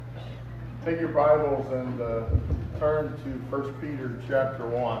Take your Bibles and turn to 1 Peter chapter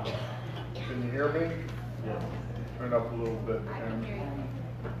 1. Can you hear me? Yes. Turn up a little bit. I can hear you.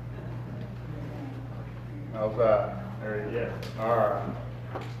 How's that? There you go. Yes. All right.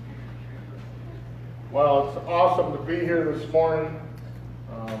 Well, it's awesome to be here this morning.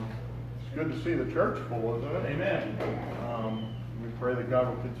 It's good to see the church full, isn't it? Amen. We pray that God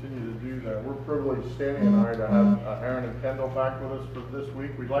will continue to do that. We're privileged, Stanley and I, to have Aaron and Kendall back with us for this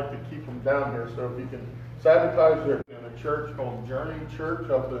week. We'd like to keep them down here, so if you can advertise, they're in a church called Journey Church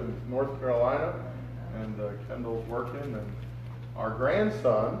up in North Carolina, and Kendall's working, and our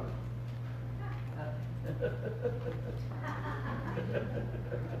grandson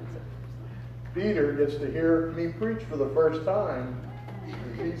Peter gets to hear me preach for the first time.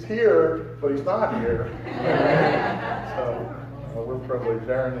 He's here, but he's not here. So we're privileged.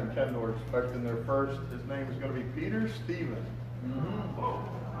 Aaron and Kendall are expecting their first. His name is going to be Peter Stephen.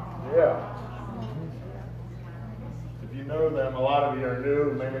 Yeah. If you know them, a lot of you are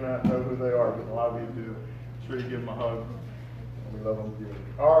new, maybe not know who they are, but a lot of you do. I'm sure you give them a hug. We love them dearly.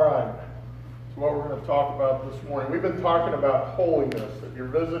 All right. So what we're going to talk about this morning. We've been talking about holiness. If you're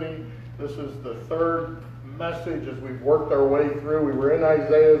visiting, this is the third message as we've worked our way through. We were in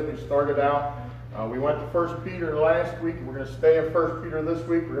Isaiah as we started out. We went to 1 Peter last week. We're going to stay in 1 Peter this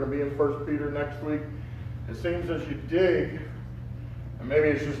week. We're going to be in 1 Peter next week. It seems as you dig, and maybe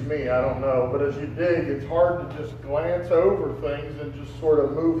it's just me, I don't know, but as you dig, it's hard to just glance over things and just sort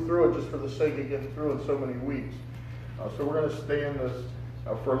of move through it just for the sake of getting through in so many weeks. So we're going to stay in this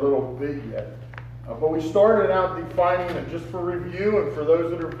for a little bit yet. But we started out defining, and just for review and for those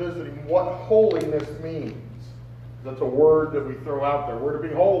that are visiting, what holiness means. That's a word that we throw out there. We're to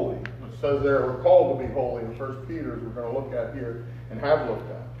be holy. It says there we're called to be holy in 1 Peter, as we're going to look at here and have looked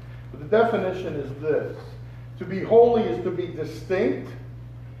at. But the definition is this. To be holy is to be distinct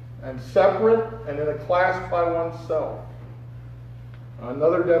and separate and in a class by oneself.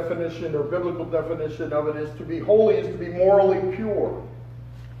 Another definition or biblical definition of it is to be holy is to be morally pure.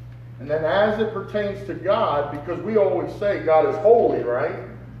 And then as it pertains to God, because we always say God is holy, right?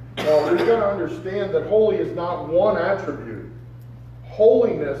 Well, we've got to understand that holy is not one attribute.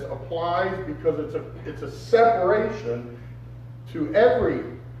 Holiness applies because it's a separation to every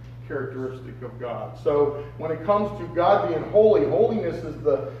characteristic of God. So when it comes to God being holy, holiness is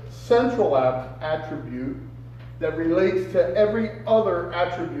the central attribute that relates to every other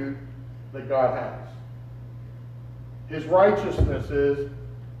attribute that God has. His righteousness is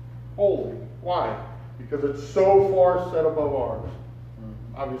holy. Why? Because it's so far set above ours.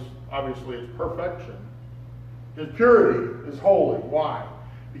 Obviously, it's perfection. His purity is holy. Why?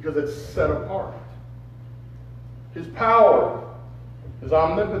 Because it's set apart. His power, his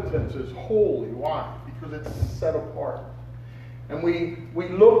omnipotence is holy. Why? Because it's set apart. And we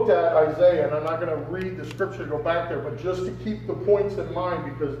looked at Isaiah, and I'm not going to read the scripture, go back there, but just to keep the points in mind,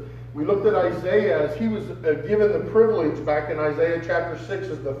 because we looked at Isaiah as he was given the privilege back in Isaiah chapter 6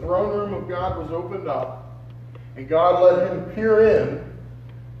 as the throne room of God was opened up and God let him peer in.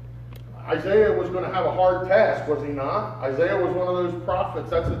 Isaiah was going to have a hard task, was he not? Isaiah was one of those prophets.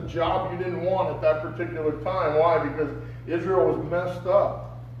 That's a job you didn't want at that particular time. Why? Because Israel was messed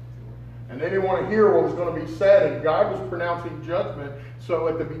up. And they didn't want to hear what was going to be said, and God was pronouncing judgment. So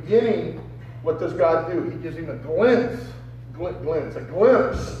at the beginning, what does God do? He gives him a glimpse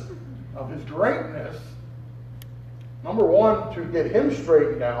of his greatness. Number one, to get him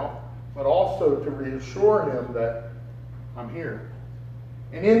straightened out, but also to reassure him that I'm here.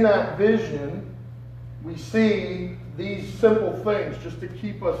 And in that vision, we see these simple things just to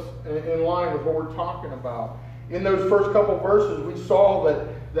keep us in line with what we're talking about. In those first couple verses, we saw that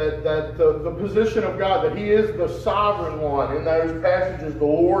the position of God, that he is the sovereign one. In those passages, the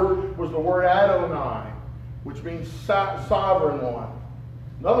Lord was the word Adonai, which means sovereign one.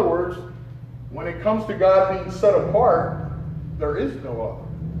 In other words, when it comes to God being set apart, there is no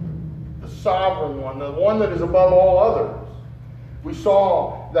other. The sovereign one, the one that is above all others. We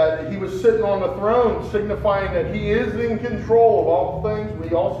saw that he was sitting on the throne, signifying that he is in control of all things.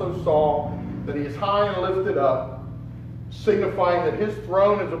 We also saw that he is high and lifted up, signifying that his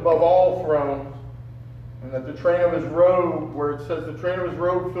throne is above all thrones, and that the train of his robe, where it says the train of his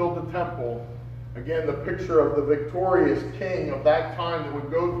robe filled the temple, again, the picture of the victorious king of that time that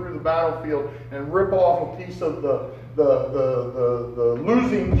would go through the battlefield and rip off a piece of the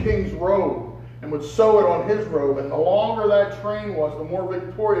losing king's robe and would sew it on his robe. And the longer that train was, the more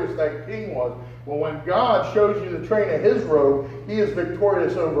victorious that king was. Well, when God shows you the train of his robe, he is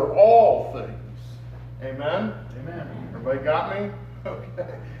victorious over all things. Amen? Amen. Everybody got me?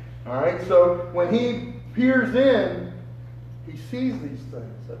 Okay. All right, so when he peers in, He sees these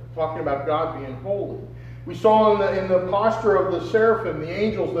things, talking about God being holy. We saw in the posture of the seraphim, the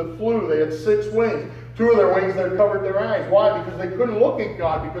angels that flew, they had 6 wings. 2 of their wings that covered their eyes. Why? Because they couldn't look at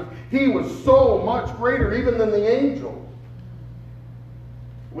God, because He was so much greater even than the angels.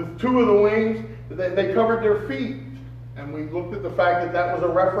 With 2 of the wings, they covered their feet. And we looked at the fact that that was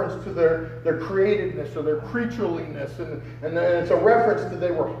a reference to their createdness or their creatureliness. And it's a reference that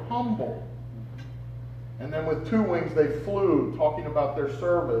they were humble. And then with 2 wings they flew, talking about their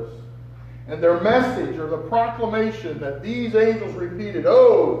service. And their message, or the proclamation that these angels repeated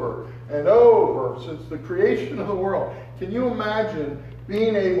over and over since the creation of the world. Can you imagine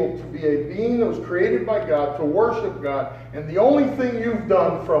being able to be a being that was created by God, to worship God, and the only thing you've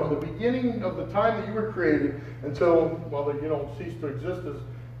done from the beginning of the time that you were created until, well, you don't cease to exist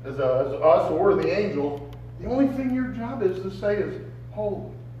as us or the angels, the only thing your job is to say is,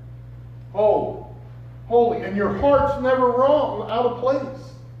 holy, holy, holy. And your heart's never wrong, out of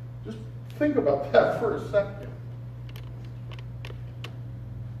place. Just think about that for a second.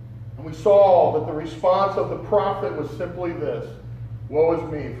 And we saw that the response of the prophet was simply this: woe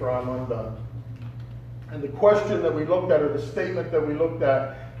is me, for I'm undone. And the question that we looked at, or the statement that we looked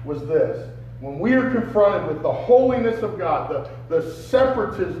at, was this: when we are confronted with the holiness of God, the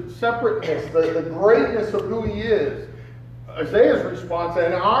separateness, the greatness of who He is, Isaiah's response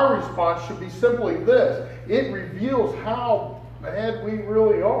and our response should be simply this: it reveals how bad we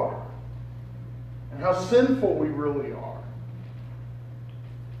really are and how sinful we really are.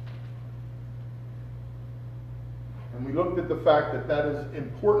 And we looked at the fact that that is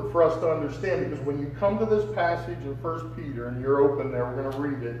important for us to understand, because when you come to this passage in 1 Peter, and you're open there, we're going to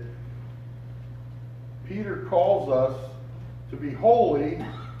read it, Peter calls us to be holy,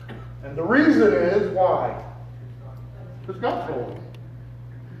 and the reason is why? Because God's holy.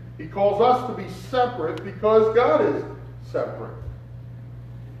 He calls us to be separate because God is separate.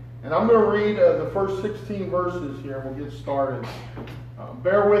 And I'm going to read the first 16 verses here, and we'll get started.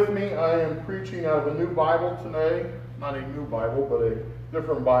 Bear with me. I am preaching out of a new Bible today. Not a new Bible, but a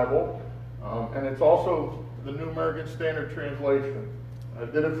different Bible. And it's also the New American Standard Translation. I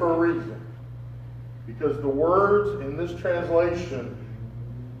did it for a reason. Because the words in this translation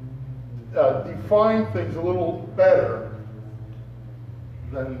define things a little better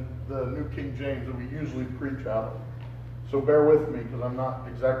than the New King James that we usually preach out of. So bear with me, because I'm not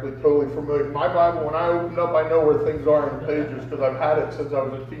exactly totally familiar. My Bible, when I open up, I know where things are in the pages, because I've had it since I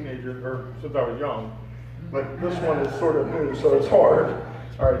was a teenager, or since I was young. But this one is sort of new, so it's hard.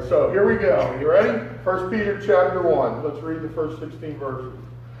 All right, so here we go. You ready? 1 Peter chapter 1. Let's read the first 16 verses.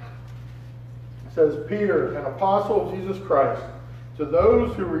 It says, Peter, an apostle of Jesus Christ, to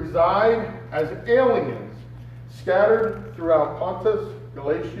those who reside as aliens, scattered throughout Pontus,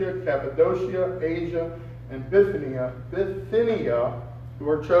 Galatia, Cappadocia, Asia, and Bithynia, who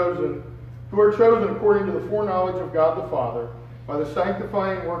are chosen according to the foreknowledge of God the Father, by the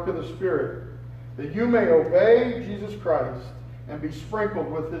sanctifying work of the Spirit, that you may obey Jesus Christ and be sprinkled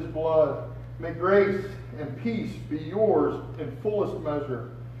with His blood. May grace and peace be yours in fullest measure.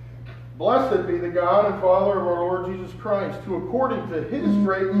 Blessed be the God and Father of our Lord Jesus Christ, who according to His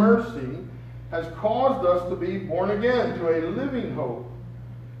great mercy has caused us to be born again to a living hope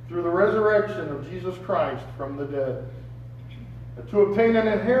through the resurrection of Jesus Christ from the dead, to obtain an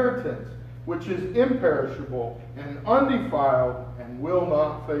inheritance which is imperishable and undefiled and will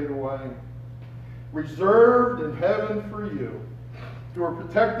not fade away, reserved in heaven for you, who are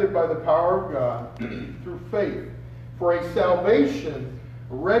protected by the power of God through faith, for a salvation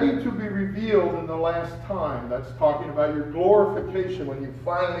ready to be revealed in the last time. That's talking about your glorification when you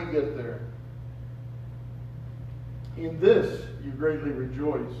finally get there. In this you greatly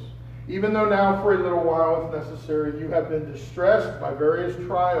rejoice, even though now for a little while, if necessary, you have been distressed by various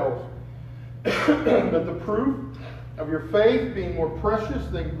trials, that the proof of your faith, being more precious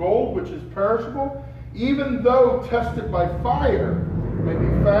than gold which is perishable, even though tested by fire, may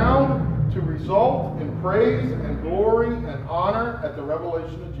be found to result in praise and glory and honor at the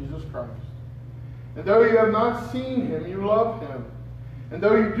revelation of Jesus Christ. And though you have not seen Him, you love Him. And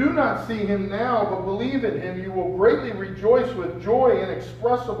though you do not see Him now, but believe in Him, you will greatly rejoice with joy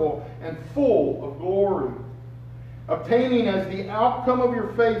inexpressible and full of glory, obtaining as the outcome of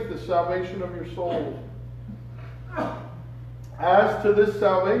your faith the salvation of your souls. As to this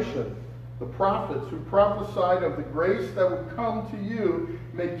salvation, the prophets who prophesied of the grace that would come to you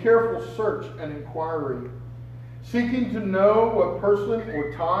made careful search and inquiry, seeking to know what person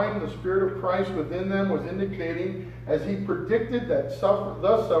or time the Spirit of Christ within them was indicating as He predicted that the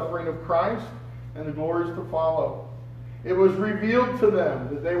suffering of Christ and the glories to follow. It was revealed to them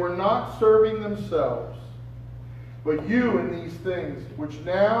that they were not serving themselves, but you in these things, which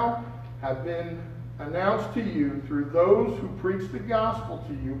now have been announced to you through those who preach the gospel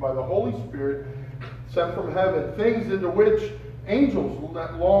to you by the Holy Spirit sent from heaven, things into which angels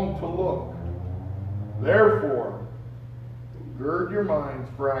long to look. Therefore, gird your minds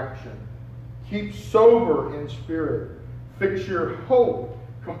for action. Keep sober in spirit. Fix your hope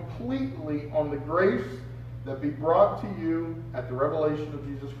completely on the grace that be brought to you at the revelation of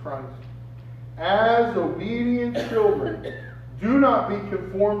Jesus Christ. As obedient children, do not be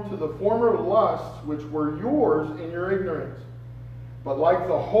conformed to the former lusts which were yours in your ignorance. But like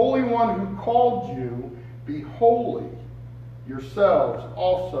the Holy One who called you, be holy yourselves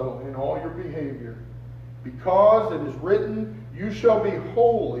also in all your behavior. Because it is written, you shall be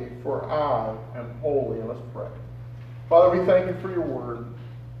holy, for I am holy. And let's pray. Father, we thank you for your word.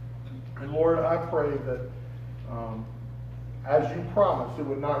 And Lord, I pray that as you promised, it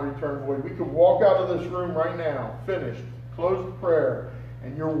would not return void. We could walk out of this room right now, finished, close the prayer,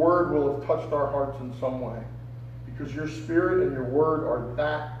 and your word will have touched our hearts in some way. Because your spirit and your word are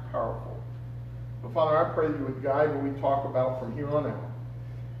that powerful. But Father, I pray that you would guide what we talk about from here on out.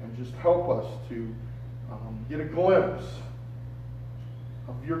 And just help us to get a glimpse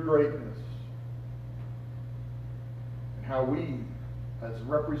of your greatness. And how we, as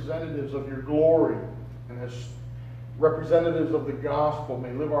representatives of your glory, and as representatives of the gospel,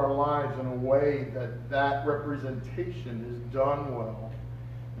 may live our lives in a way that that representation is done well.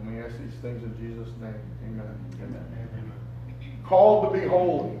 And we ask these things in Jesus' name. Amen. Amen. Amen. Called to be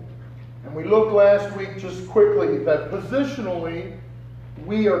holy. And we looked last week just quickly that positionally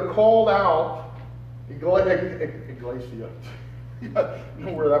we are called out. Iglesia. You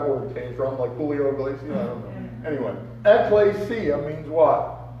know where that word came from, like Julio Iglesias? I don't know. Anyway, ecclesia means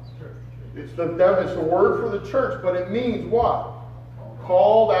what? It's the word for the church, but it means what?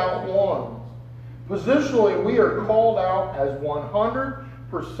 Called out ones. Positionally, we are called out as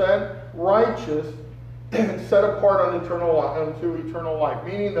 100% righteous and set apart unto eternal life.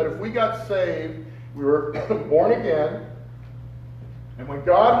 Meaning that if we got saved, we were born again, and when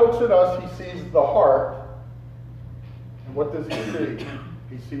God looks at us, he sees the heart. And what does he see?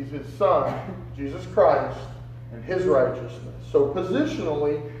 He sees his Son, Jesus Christ, and his righteousness. So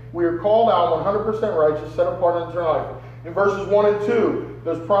positionally, we are called out 100% righteous, set apart unto eternal life. In verses 1 and 2,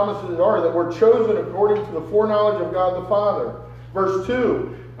 those promises are that we're chosen according to the foreknowledge of God the Father. Verse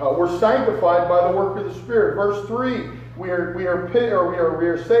 2, we're sanctified by the work of the Spirit. Verse 3, we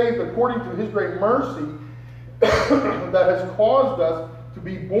are saved according to his great mercy that has caused us to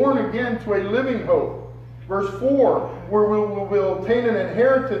be born again to a living hope. Verse 4, where we will obtain an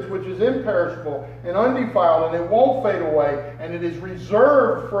inheritance which is imperishable and undefiled, and it won't fade away, and it is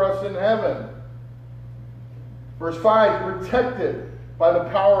reserved for us in heaven. Verse 5, protected by the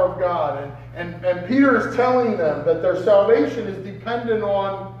power of God. And Peter is telling them that their salvation is dependent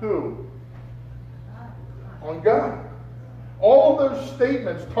on who? On God. All of those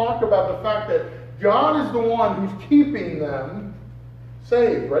statements talk about the fact that God is the one who's keeping them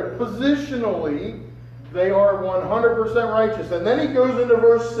saved, right? Positionally, they are 100% righteous. And then he goes into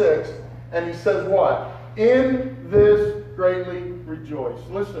verse 6 and he says what? In this greatly rejoice.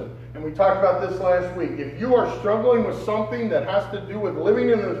 Listen, and we talked about this last week. If you are struggling with something that has to do with living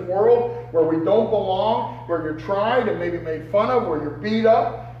in this world where we don't belong, where you're tried and maybe made fun of, where you're beat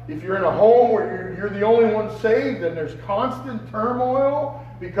up, if you're in a home where you're the only one saved and there's constant turmoil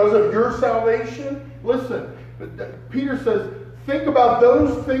because of your salvation, listen, Peter says, think about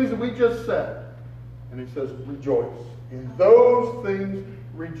those things that we just said. And he says, rejoice. In those things,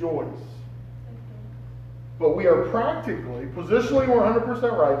 rejoice. But we are practically, positionally we're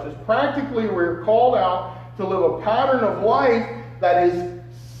 100% righteous. Practically we're called out to live a pattern of life that is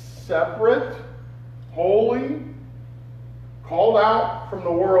separate, holy, called out from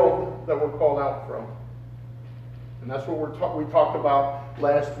the world that we're called out from. And that's what we talked about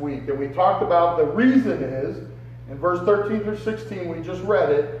last week. And we talked about the reason is, in verse 13 through 16, we just read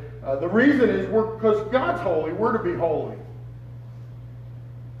it, the reason is because God's holy, we're to be holy.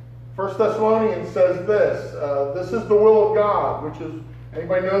 1 Thessalonians says this is the will of God, which is,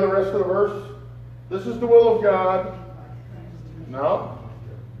 anybody know the rest of the verse? This is the will of God. No?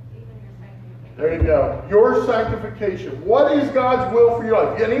 There you go. Your sanctification. What is God's will for your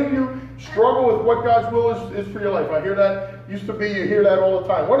life? Any of you struggle with what God's will is for your life? I hear that. Used to be, you hear that all the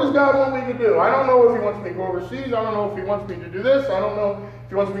time. What does God want me to do? I don't know if he wants me to go overseas. I don't know if he wants me to do this. I don't know if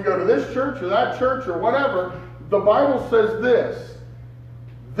he wants me to go to this church or that church or whatever. The Bible says this.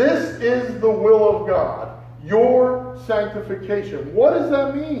 This is the will of God. Your sanctification. What does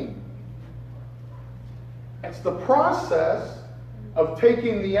that mean? It's the process of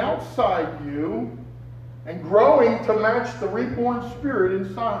taking the outside you and growing to match the reborn spirit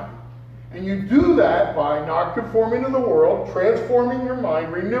inside. And you do that by not conforming to the world, transforming your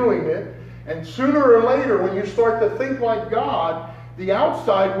mind, renewing it, and sooner or later, when you start to think like God, the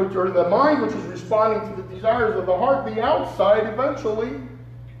outside, or the mind which is responding to the desires of the heart, the outside eventually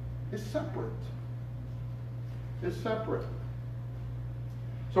is separate. Is separate.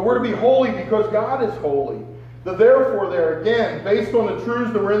 So we're to be holy because God is holy. The therefore there, again, based on the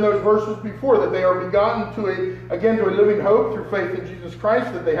truths that were in those verses before, that they are begotten to a living hope through faith in Jesus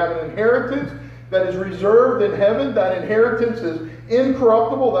Christ, that they have an inheritance that is reserved in heaven. That inheritance is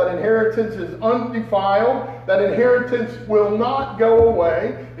incorruptible. That inheritance is undefiled. That inheritance will not go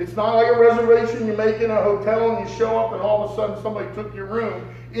away. It's not like a reservation you make in a hotel and you show up and all of a sudden somebody took your room.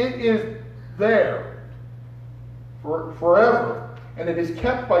 It is there forever. And it is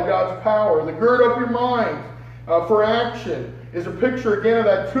kept by God's power. The gird up your minds for action is a picture again of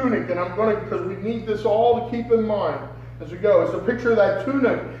that tunic. And I'm going to, because we need this all to keep in mind as we go. It's a picture of that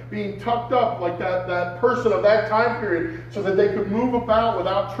tunic being tucked up like that person of that time period so that they could move about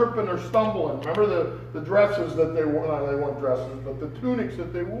without tripping or stumbling. Remember the dresses that they wore? No, they weren't dresses, but the tunics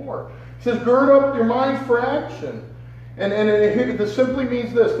that they wore. It says, gird up your minds for action. And it simply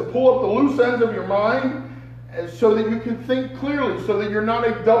means this, to pull up the loose ends of your mind so that you can think clearly, so that you're not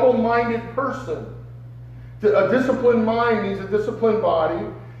a double-minded person. A disciplined mind means a disciplined body,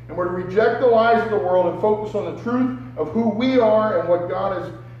 and we're to reject the lies of the world and focus on the truth of who we are and what God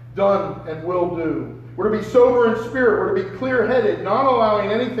has done and will do. We're to be sober in spirit. We're to be clear-headed, not allowing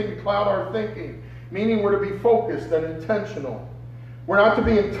anything to cloud our thinking, meaning we're to be focused and intentional. We're not to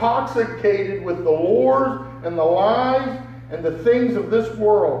be intoxicated with the lures and the lies and the things of this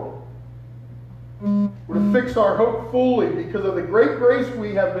world. We're to fix our hope fully because of the great grace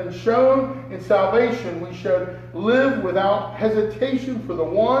we have been shown in salvation. We should live without hesitation for the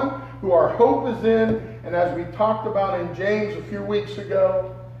one who our hope is in. And as we talked about in James a few weeks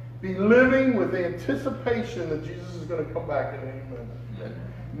ago, be living with the anticipation that Jesus is going to come back in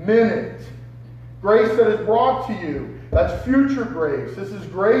any minute. Grace that is brought to you. That's future grace. This is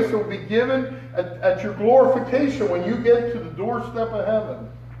grace that will be given at your glorification when you get to the doorstep of heaven.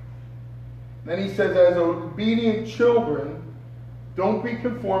 Then he says, as obedient children, don't be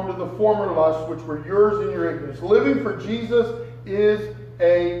conformed to the former lusts which were yours in your ignorance. Living for Jesus is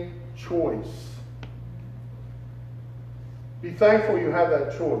a choice. Be thankful you have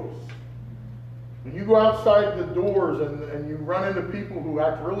that choice. When you go outside the doors and you run into people who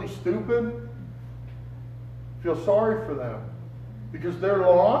act really stupid, feel sorry for them because they're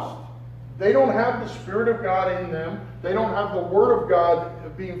lost. They don't have the Spirit of God in them. They don't have the Word of God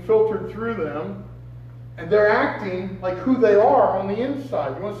being filtered through them. And they're acting like who they are on the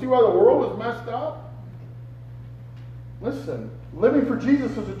inside. You want to see why the world is messed up? Listen, living for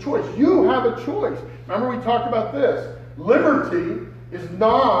Jesus is a choice. You have a choice. Remember we talked about this. Liberty is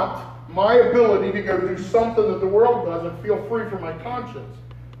not my ability to go do something that the world does and feel free from my conscience.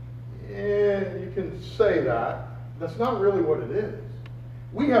 You can say that. That's not really what it is.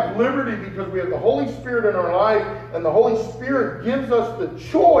 We have liberty because we have the Holy Spirit in our life, and the Holy Spirit gives us the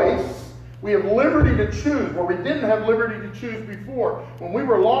choice. We have liberty to choose where we didn't have liberty to choose before. When we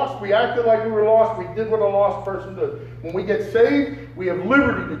were lost, we acted like we were lost. We did what a lost person does. When we get saved, we have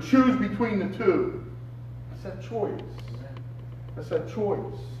liberty to choose between the two. That's that choice. That's that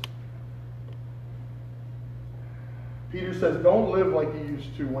choice. Peter says, don't live like you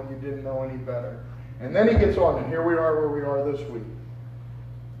used to when you didn't know any better. And then he gets on, and here we are where we are this week.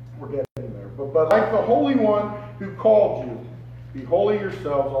 We're getting there. But like the Holy One who called you, be holy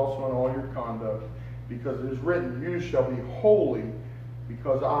yourselves also in all your conduct, because it is written, you shall be holy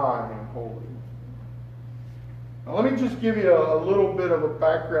because I am holy. Now let me just give you a little bit of a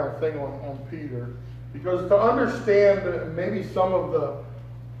background thing on Peter, because to understand maybe some of the,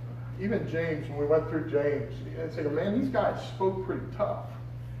 even James, when we went through James, and say, man, these guys spoke pretty tough.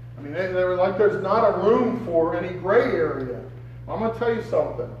 I mean, they were like, there's not a room for any gray area. I'm going to tell you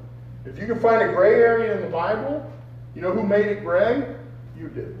something. If you can find a gray area in the Bible, you know who made it gray? You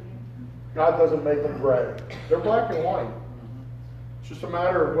did. God doesn't make them gray. They're black and white. It's just a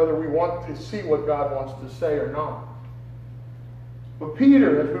matter of whether we want to see what God wants to say or not. But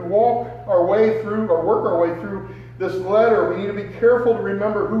Peter, as we walk our way through, or work our way through this letter, we need to be careful to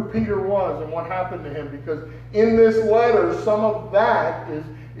remember who Peter was and what happened to him, because in this letter, some of that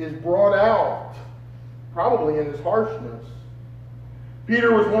is brought out, probably in his harshness.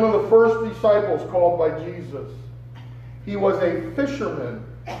 Peter was one of the first disciples called by Jesus. He was a fisherman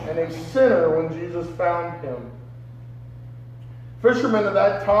and a sinner when Jesus found him. Fishermen at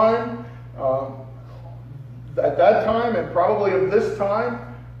that time, and probably of this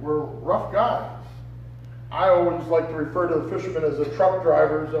time, were rough guys. I always like to refer to the fishermen as the truck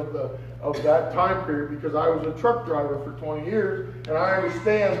drivers of that time period, because I was a truck driver for 20 years, and I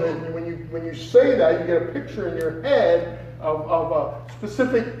understand that when you say that, you get a picture in your head of a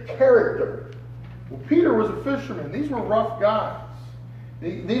specific character. Well, Peter was a fisherman. These were rough guys.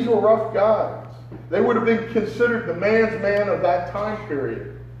 These were rough guys. They would have been considered the man's man of that time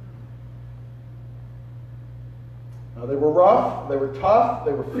period. Now, they were rough, they were tough,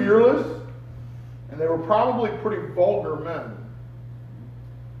 they were fearless, and they were probably pretty vulgar men.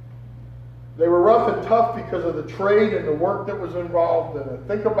 They were rough and tough because of the trade and the work that was involved in it.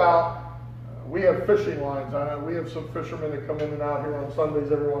 Think about, we have fishing lines. I know we have some fishermen that come in and out here on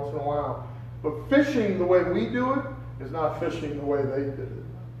Sundays every once in a while. But fishing the way we do it is not fishing the way they did it.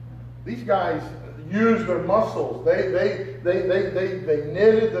 These guys used their muscles. They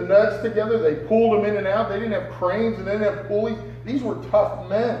knitted the nets together. They pulled them in and out. They didn't have cranes and they didn't have pulleys. These were tough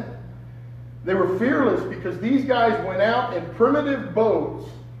men. They were fearless because these guys went out in primitive boats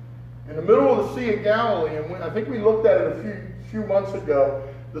in the middle of the Sea of Galilee. And I think we looked at it a few months ago.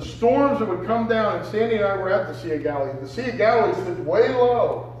 The storms that would come down, and Sandy and I were at the Sea of Galilee. The Sea of Galilee sits way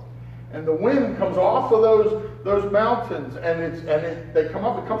low. And the wind comes off of those mountains, and it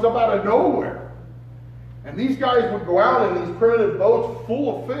comes up out of nowhere. And these guys would go out in these primitive boats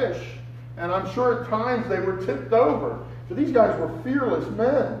full of fish, and I'm sure at times they were tipped over. So these guys were fearless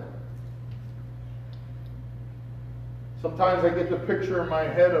men. Sometimes I get the picture in my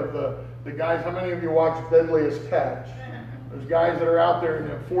head of the guys. How many of you watch Deadliest Catch? There's guys that are out there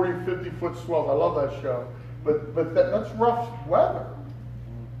in 40, 50-foot swells. I love that show. But that's rough weather.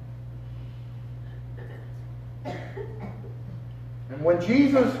 And when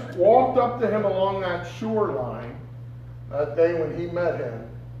Jesus walked up to him along that shoreline that day when he met him,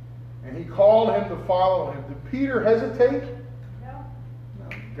 and he called him to follow him, did Peter hesitate? No.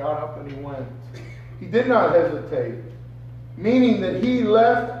 He got up and he went. He did not hesitate, meaning that he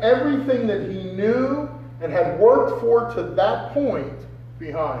left everything that he knew and had worked for to that point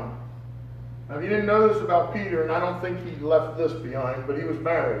behind. Now, you didn't know this about Peter, and I don't think he left this behind, but he was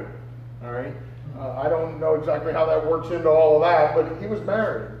married. All right? I don't know exactly how that works into all of that, but he was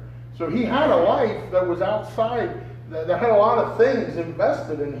married. So he had a life that was outside, that had a lot of things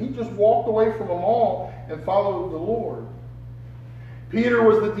invested, and he just walked away from them all and followed the Lord. Peter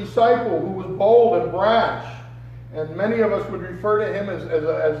was the disciple who was bold and brash, and many of us would refer to him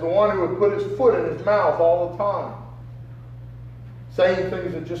as the one who would put his foot in his mouth all the time, saying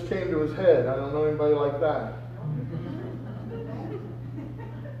things that just came to his head. I don't know anybody like that.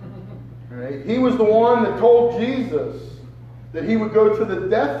 Right? He was the one that told Jesus that he would go to the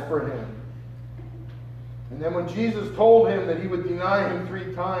death for him. And then when Jesus told him that he would deny him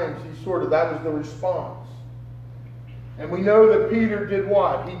 3 times, that was the response. And we know that Peter did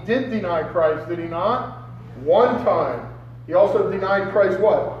what? He did deny Christ, did he not? 1 time. He also denied Christ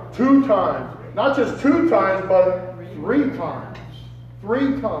what? 2 times. Not just 2 times, but 3 times.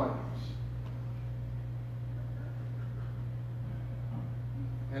 3 times.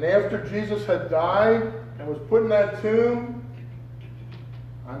 And after Jesus had died and was put in that tomb,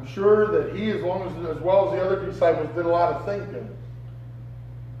 I'm sure that he, as well as the other disciples, did a lot of thinking.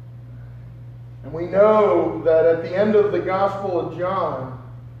 And we know that at the end of the Gospel of John,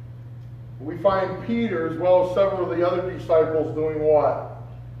 we find Peter, as well as several of the other disciples, doing what?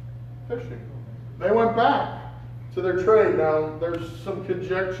 Fishing. They went back to their trade. Now, there's some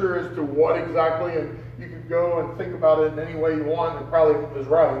conjecture as to what exactly, and you could go and think about it in any way you want, and probably is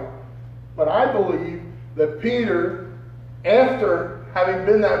right. But I believe that Peter, after having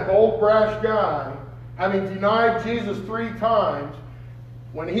been that bold, brash guy, having denied Jesus 3 times,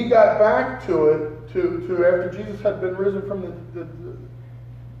 when he got back to it, to after Jesus had been risen from the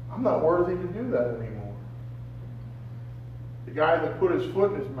I'm not worthy to do that anymore. The guy that put his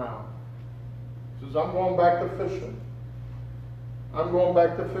foot in his mouth says, I'm going back to fishing. I'm going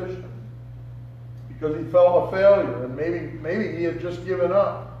back to fishing. Because he felt a failure, and maybe he had just given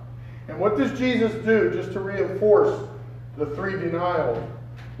up. And what does Jesus do, just to reinforce the 3 denials?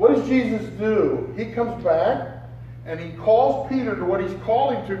 What does Jesus do? He comes back, and he calls Peter to what he's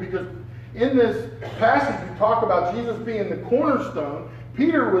called him to, because in this passage we talk about Jesus being the cornerstone.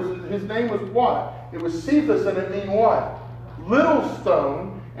 Peter, his name was what? It was Cephas, and it means what? Little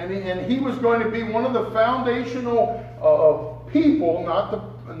stone. And he was going to be one of the foundational people,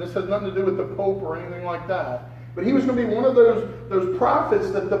 and this has nothing to do with the Pope or anything like that, but he was going to be one of those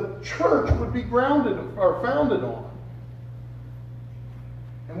prophets that the church would be grounded or founded on.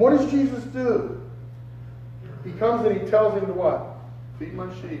 And what does Jesus do? He comes and he tells him to what? Feed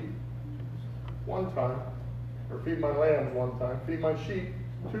my sheep 1 time. Or feed my lambs 1 time. Feed my sheep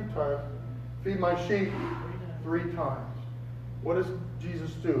 2 times. Feed my sheep 3 times. What does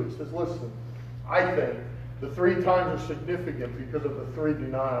Jesus do? He says, listen, I think the 3 times are significant because of the 3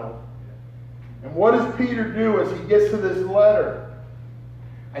 denials. And what does Peter do as he gets to this letter?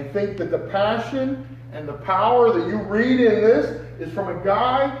 I think that the passion and the power that you read in this is from a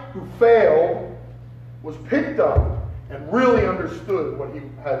guy who failed, was picked up, and really understood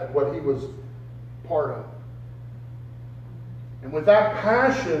what he was part of. And with that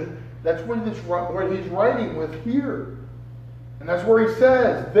passion, that's what he's writing with here. And that's where he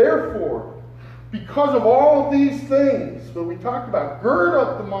says, therefore, because of all of these things that we talked about, gird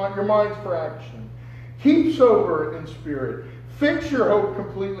up your minds for action. Keep sober in spirit. Fix your hope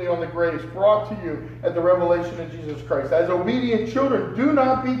completely on the grace brought to you at the revelation of Jesus Christ. As obedient children, do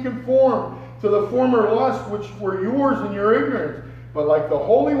not be conformed to the former lusts which were yours in your ignorance, but like the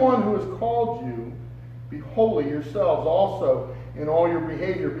Holy One who has called you, be holy yourselves also in all your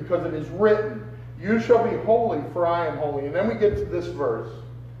behavior, because it is written, you shall be holy, for I am holy. And then we get to this verse,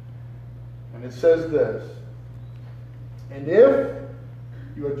 and it says this, and if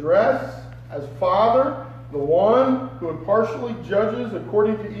you address as Father the one who impartially judges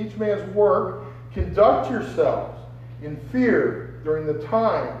according to each man's work, conduct yourselves in fear during the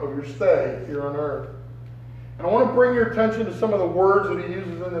time of your stay here on earth. And I want to bring your attention to some of the words that he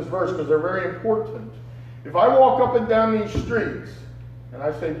uses in this verse because they're very important. If I walk up and down these streets and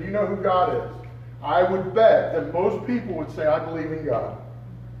I say, do you know who God is? I would bet that most people would say, I believe in God.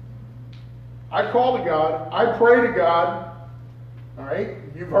 I call to God. I pray to God. All right?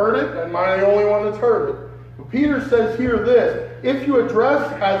 You've heard it, and am I the only one that's heard it? But Peter says here this, if you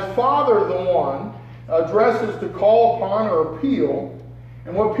address as Father the one, address is to call upon or appeal.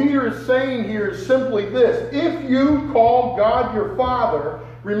 And what Peter is saying here is simply this, if you call God your Father,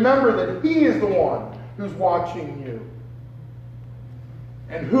 remember that He is the one who's watching you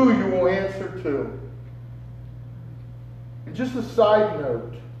and who you will answer to. And just a side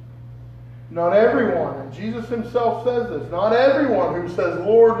note, not everyone, and Jesus himself says this, not everyone who says,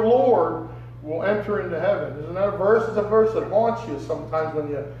 Lord, Lord, will enter into heaven. Isn't that a verse? It's a verse that haunts you sometimes when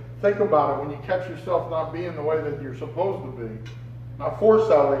you think about it, when you catch yourself not being the way that you're supposed to be. Not for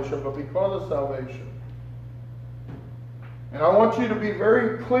salvation, but because of salvation. And I want you to be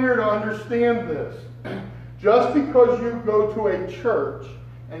very clear to understand this. Just because you go to a church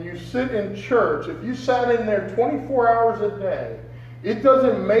and you sit in church, if you sat in there 24 hours a day, it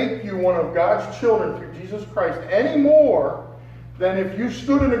doesn't make you one of God's children through Jesus Christ any more than if you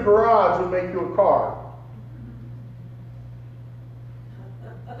stood in a garage would make you a car.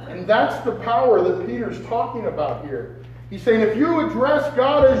 And that's the power that Peter's talking about here. He's saying if you address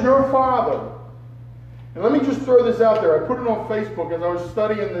God as your Father, and let me just throw this out there. I put it on Facebook as I was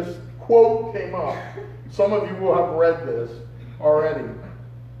studying, this quote came up. Some of you will have read this already.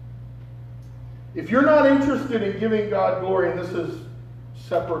 If you're not interested in giving God glory, and this is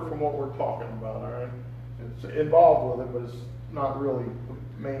separate from what we're talking about, all right? It's involved with it, but it's not really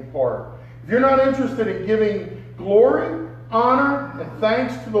the main part. If you're not interested in giving glory, honor, and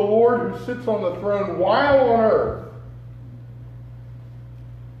thanks to the Lord who sits on the throne while on earth,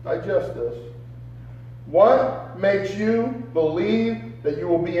 digest this. What makes you believe that you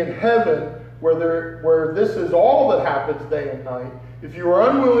will be in heaven where this is all that happens day and night if you are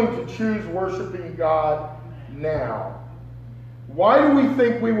unwilling to choose worshiping God now? Why do we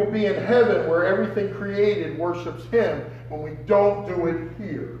think we will be in heaven where everything created worships Him when we don't do it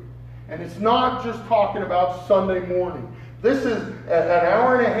here? And it's not just talking about Sunday morning. This is an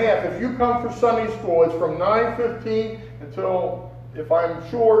hour and a half. If you come for Sunday school, it's from 9:15 until, if I'm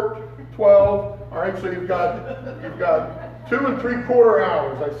short, 12. All right, so you've got 2 3/4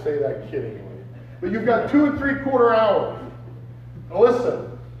 hours. I say that kiddingly. But you've got 2 3/4 hours. Now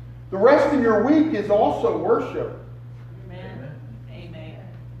listen, the rest of your week is also worship. Amen. Amen.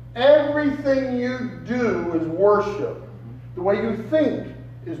 Everything you do is worship. The way you think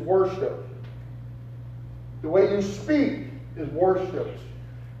is worship. The way you speak is worship.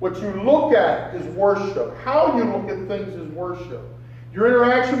 What you look at is worship. How you look at things is worship. Your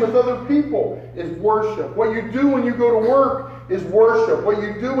interaction with other people is worship. What you do when you go to work is worship. What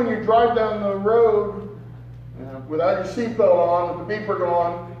you do when you drive down the road without your seatbelt on, with the beeper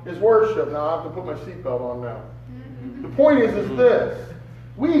on, is worship. Now I have to put my seatbelt on now. The point is this.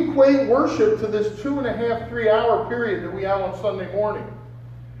 We equate worship to this 2.5, 3-hour period that we have on Sunday morning.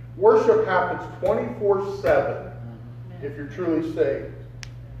 Worship happens 24/7 if you're truly saved.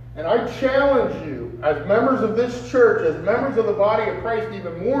 And I challenge you, as members of this church, as members of the body of Christ,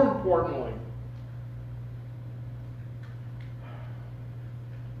 even more importantly,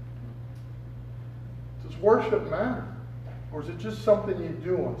 does worship matter? Or is it just something you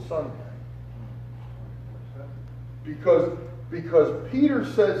do on Sunday? Because Peter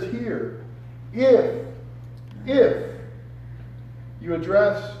says here, if you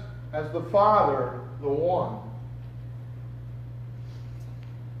address as the Father the one.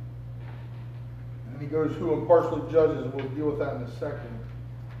 And he goes, who impartially judges, and we'll deal with that in a second.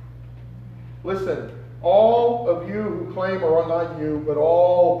 Listen, all of you who claim, or not you, but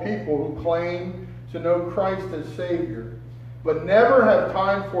all people who claim to know Christ as Savior, but never have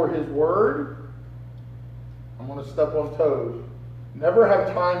time for His Word, I'm going to step on toes, never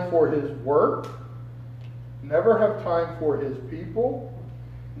have time for His work, never have time for His people,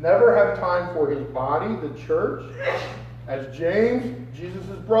 never have time for His body, the church. As James, Jesus'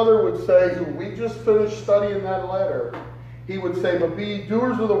 brother, would say, who we just finished studying that letter, he would say, but be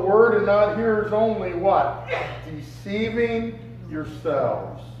doers of the word and not hearers only, what? Deceiving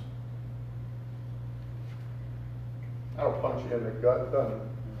yourselves. That'll punch you in the gut, doesn't it?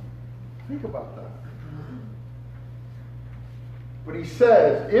 Think about that. But he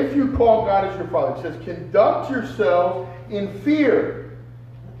says, if you call God as your Father, he says, conduct yourselves in fear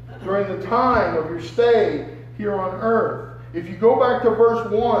during the time of your stay here on earth. If you go back to verse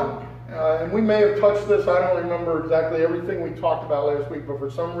 1, and we may have touched this, I don't remember exactly everything we talked about last week, but for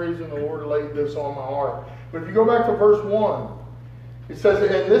some reason the Lord laid this on my heart. But if you go back to verse 1, it says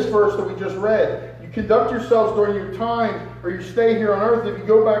in this verse that we just read, you conduct yourselves during your time or your stay here on earth. If you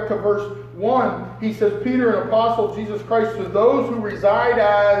go back to verse 1, he says, Peter, an apostle of Jesus Christ, to those who reside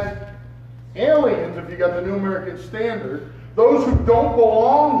as aliens, if you got the New American Standard, those who don't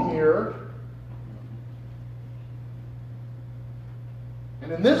belong here.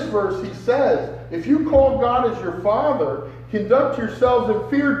 And in this verse he says, if you call God as your Father, conduct yourselves in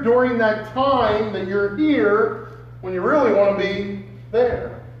fear during that time that you're here when you really want to be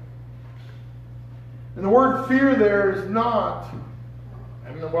there. And the word fear there is not,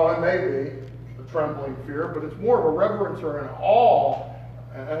 well, it may be a trembling fear, but it's more of a reverence or an awe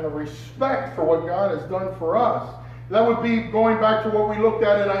and a respect for what God has done for us. That would be going back to what we looked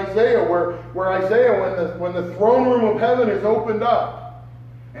at in Isaiah, where Isaiah, when the throne room of heaven is opened up,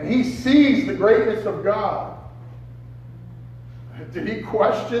 and he sees the greatness of God, did he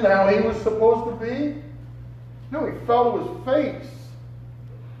question how he was supposed to be? No, he fell to his face.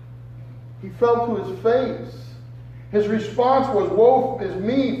 He fell to his face. His response was, woe is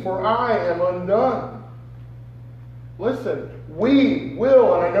me, for I am undone. Listen, we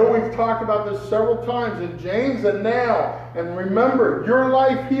will, and I know we've talked about this several times in James and now, and remember, your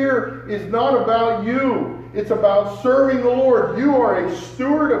life here is not about you. It's about serving the Lord. You are a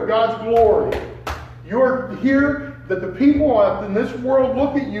steward of God's glory. You're here that the people in this world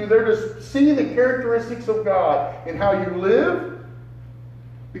look at you. They're to see the characteristics of God in how you live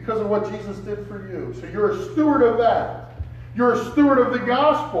because of what Jesus did for you. So you're a steward of that. You're a steward of the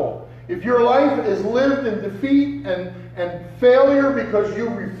gospel. If your life is lived in defeat and failure because you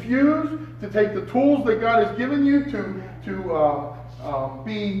refuse to take the tools that God has given you to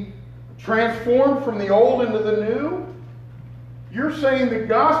be transformed from the old into the new, you're saying the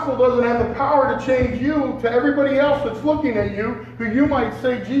gospel doesn't have the power to change you to everybody else that's looking at you, who you might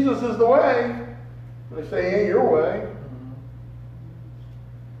say Jesus is the way. They say, ain't your way.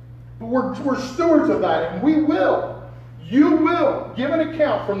 But we're stewards of that, and we will. You will give an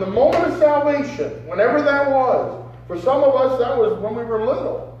account from the moment of salvation, whenever that was. For some of us, that was when we were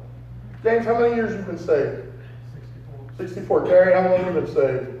little. James, how many years have you been saved? 64. Terry, how long have you been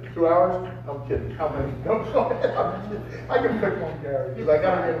saved? 2 hours? I'm kidding. How many? No, I can pick one, Gary. He's like,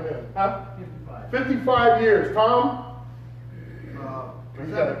 I'm getting in. Huh? 55 years. Tom?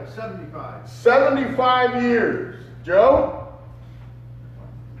 75. 75 years. Joe?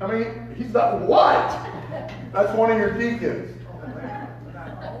 How many? He's not what? That's one of your deacons.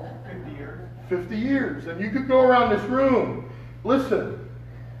 50 years. 50 years. And you could go around this room. Listen.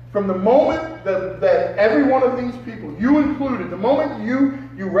 From the moment that every one of these people, you included, the moment you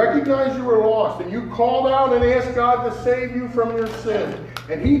recognized you were lost and you called out and asked God to save you from your sin,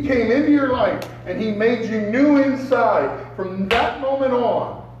 and He came into your life and He made you new inside, from that moment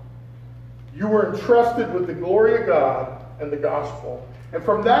on, you were entrusted with the glory of God and the gospel. And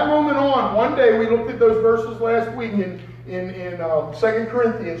from that moment on, one day we looked at those verses last week in 2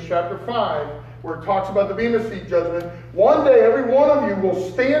 Corinthians chapter 5, where it talks about the Bema Seat judgment. One day every one of you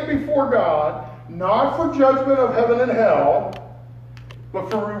will stand before God, not for judgment of heaven and hell, but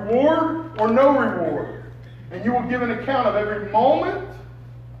for reward or no reward. And you will give an account of every moment,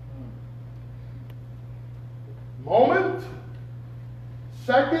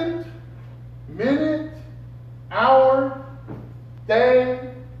 second, minute, hour,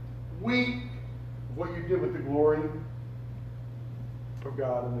 day, week, of what you did with the glory of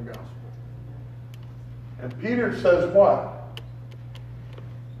God and the gospel. And Peter says what?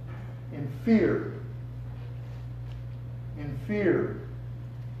 In fear. In fear.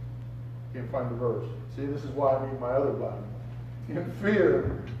 Can't find the verse. See, this is why I need my other Bible. In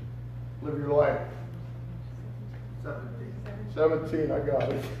fear, live your life. 17, I got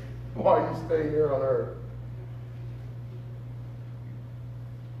it. While you stay here on earth.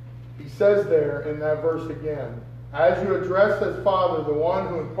 He says there in that verse again, as you address as Father, the one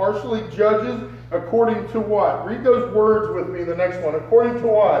who impartially judges according to what? Read those words with me, the next one. According to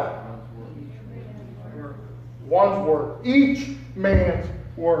what? One's work. Each man's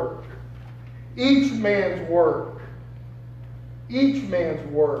work. Each man's work. Each man's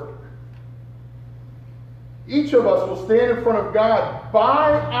work. Each of us will stand in front of God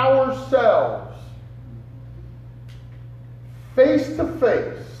by ourselves, face to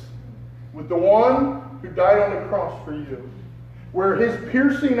face, with the one who died on the cross for you, where his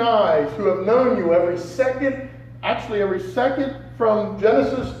piercing eyes, who have known you every second from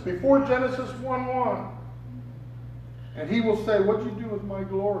Genesis, before Genesis 1:1, and he will say, what'd you do with my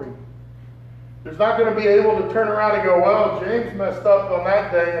glory? There's not going to be able to turn around and go, well, James messed up on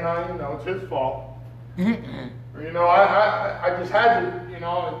that day, and it's his fault. Or, I just had to,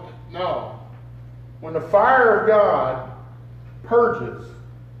 no. When the fire of God purges,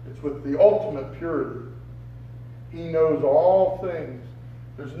 it's with the ultimate purity. He knows all things.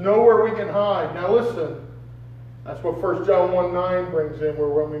 There's nowhere we can hide. Now listen, that's what 1 John 1:9 brings in, where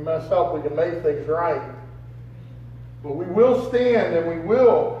when we mess up, we can make things right. But we will stand and we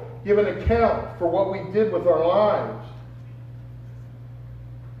will give an account for what we did with our lives.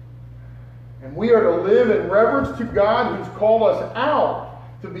 And we are to live in reverence to God who's called us out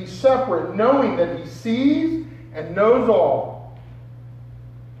to be separate, knowing that He sees and knows all.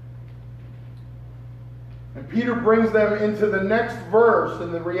 And Peter brings them into the next verse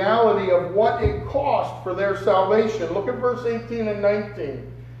and the reality of what it cost for their salvation. Look at verse 18 and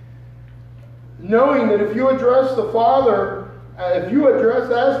 19. Knowing that if you address the Father, if you address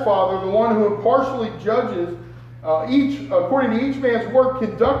as Father, the one who impartially judges, according to each man's work,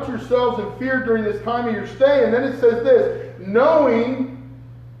 conduct yourselves in fear during this time of your stay. And then it says this, knowing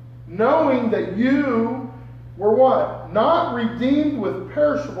that you were what? Not redeemed with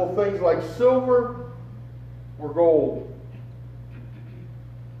perishable things like silver or gold.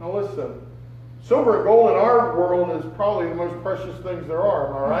 Now listen, silver and gold in our world is probably the most precious things there are,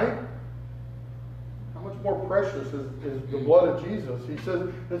 am I right? How much more precious is the blood of Jesus? He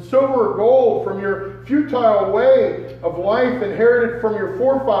says, that silver or gold from your futile way of life inherited from your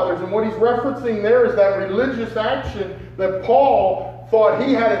forefathers. And what he's referencing there is that religious action that Paul thought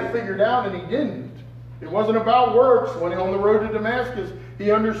he had it figured out, and he didn't. It wasn't about works. When on the road to Damascus,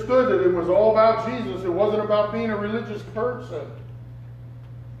 he understood that it was all about Jesus. It wasn't about being a religious person.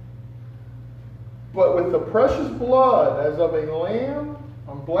 But with the precious blood as of a lamb,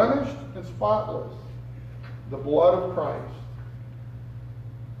 unblemished and spotless, the blood of Christ.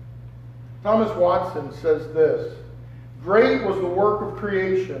 Thomas Watson says this, great was the work of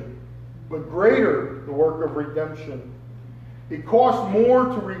creation, but greater the work of redemption. It cost more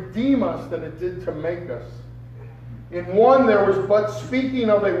to redeem us than it did to make us. In one there was but speaking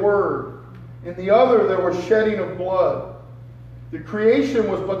of a word. In the other there was shedding of blood. The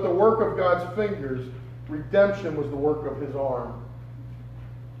creation was but the work of God's fingers. Redemption was the work of His arm.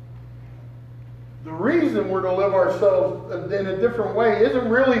 The reason we're to live ourselves in a different way isn't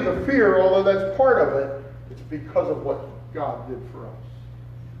really the fear, although that's part of it. It's because of what God did for us.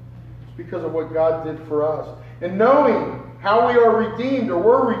 It's because of what God did for us. And knowing how we are redeemed or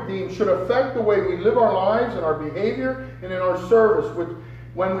were redeemed should affect the way we live our lives and our behavior and in our service.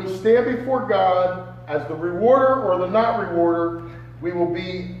 When we stand before God as the rewarder or the not rewarder, will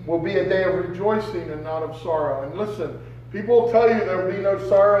be a day of rejoicing and not of sorrow. And listen, people will tell you there will be no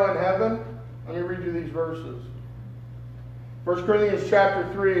sorrow in heaven. Let me read you these verses. 1 Corinthians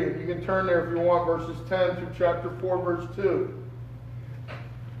chapter 3, and you can turn there if you want, verses 10 through chapter 4, verse 2.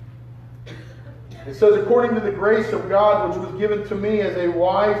 It says, according to the grace of God which was given to me as a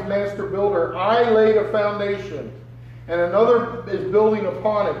wise master builder, I laid a foundation, and another is building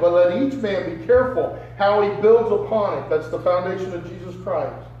upon it. But let each man be careful how he builds upon it. That's the foundation of Jesus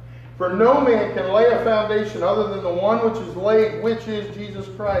Christ. For no man can lay a foundation other than the one which is laid, which is Jesus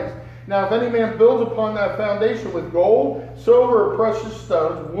Christ. Now if any man builds upon that foundation with gold, silver, or precious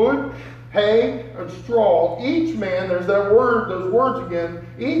stones, wood, hay, and straw, each man, there's that word, those words again,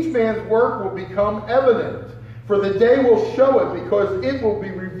 each man's work will become evident. For the day will show it, because it will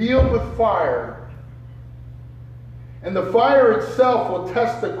be revealed with fire. And the fire itself will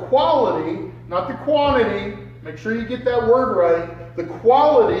test the quality, not the quantity. Make sure you get that word right. The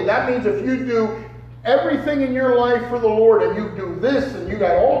quality, that means if you do everything in your life for the Lord, and you do this, and you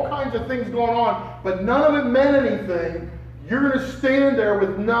got all kinds of things going on, but none of it meant anything, you're going to stand there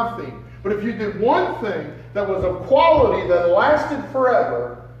with nothing. But if you did one thing that was of quality that lasted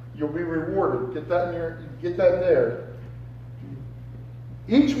forever, you'll be rewarded. Get that there.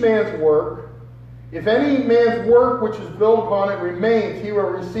 Each man's work, if any man's work which is built upon it remains, he will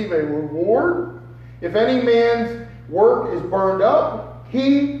receive a reward. If any man's work is burned up,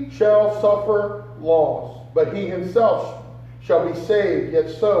 he shall suffer loss, but he himself shall be saved, yet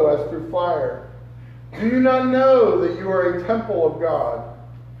so as through fire. Do you not know that you are a temple of God,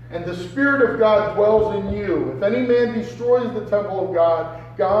 and the Spirit of God dwells in you? If any man destroys the temple of God,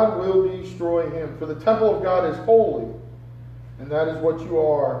 God will destroy him. For the temple of God is holy, and that is what you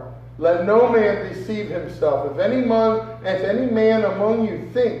are. Let no man deceive himself. If any man among you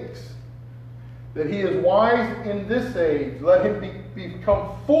thinks that he is wise in this age, let him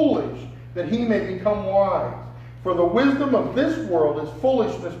become foolish, that he may become wise. For the wisdom of this world is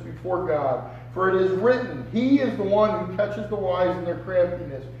foolishness before God. For it is written, He is the one who catches the wise in their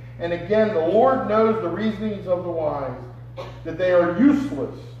craftiness. And again, the Lord knows the reasonings of the wise, that they are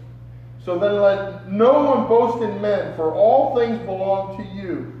useless. So then let no one boast in men, for all things belong to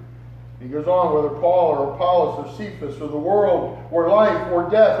you. He goes on, whether Paul or Apollos or Cephas or the world or life or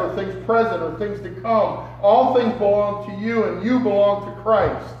death or things present or things to come, all things belong to you, and you belong to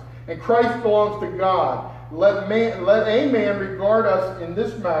Christ, and Christ belongs to God. Let a man regard us in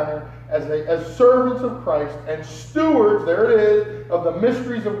this manner as servants of Christ and stewards, there it is, of the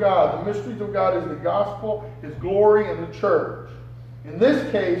mysteries of God. The mysteries of God is the gospel, His glory, and the church. In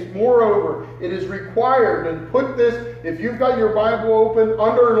this case, moreover, it is required, and put this, if you've got your Bible open,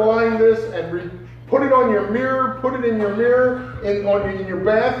 underline this and put it on your mirror, put it in your mirror, in your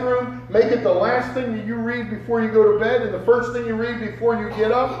bathroom, make it the last thing that you read before you go to bed, and the first thing you read before you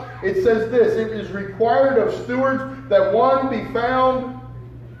get up. It says this, it is required of stewards that one be found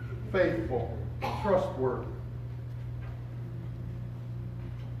faithful, trustworthy.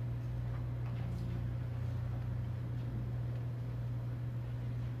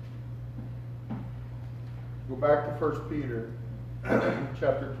 Go back to 1 Peter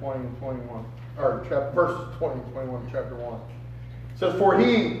chapter 20 and 21. Or verses 20 and 21, chapter 1. It says, For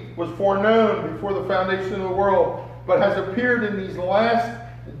he was foreknown before the foundation of the world, but has appeared in these last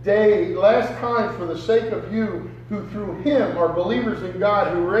times for the sake of you, who through him are believers in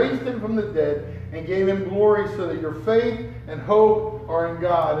God, who raised him from the dead and gave him glory, so that your faith and hope are in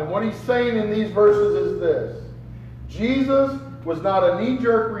God. And what he's saying in these verses is this. Jesus was not a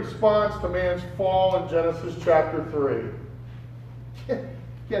knee-jerk response to man's fall in Genesis chapter 3.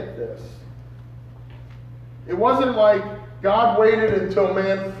 Get this. It wasn't like God waited until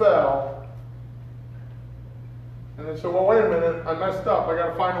man fell and then said, well, wait a minute, I messed up. I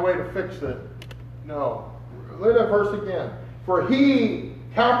got to find a way to fix it. No. Look at that verse again. For he,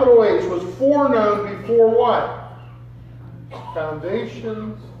 capital H, was foreknown before what?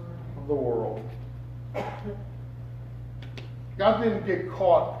 Foundations of the world. God didn't get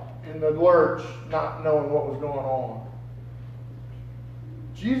caught in the lurch not knowing what was going on.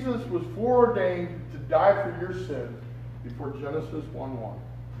 Jesus was foreordained to die for your sin before Genesis 1:1.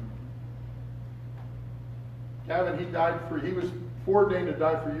 Gavin, he was foreordained to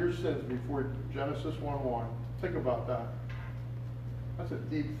die for your sins before Genesis 1:1. Think about that. That's a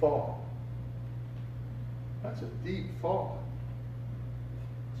deep thought. That's a deep thought.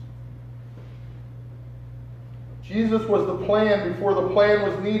 Jesus was the plan before the plan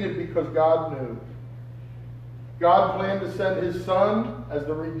was needed, because God knew. God planned to send His Son as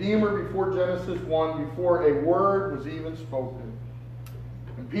the Redeemer before Genesis 1, before a word was even spoken.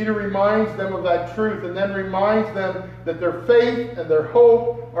 And Peter reminds them of that truth, and then reminds them that their faith and their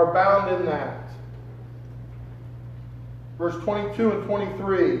hope are bound in that. Verse 22 and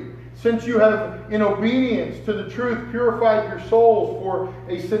 23. Since you have, in obedience to the truth, purified your souls for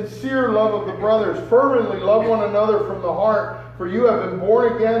a sincere love of the brothers, fervently love one another from the heart, for you have been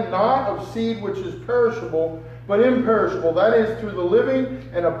born again, not of seed which is perishable, but imperishable, that is, through the living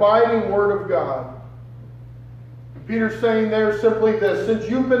and abiding Word of God. And Peter's saying there simply this: since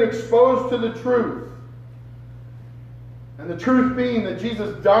you've been exposed to the truth, and the truth being that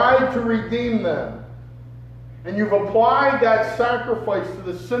Jesus died to redeem them, and you've applied that sacrifice to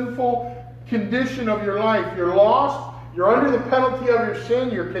the sinful condition of your life, you're lost, you're under the penalty of your sin,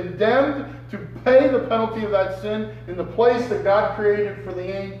 you're condemned to pay the penalty of that sin in the place that God created for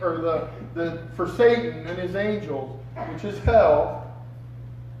for Satan and his angels, which is hell.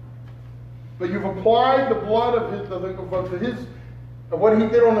 But you've applied the blood of what He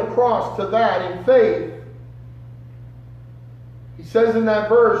did on the cross to that in faith. He says in that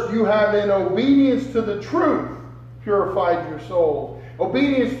verse, you have in obedience to the truth purified your souls.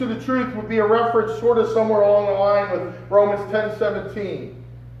 Obedience to the truth would be a reference sort of somewhere along the line with Romans 10:17.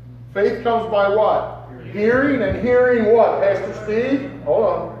 Faith comes by what? Hearing, and hearing what? Pastor Steve? Hold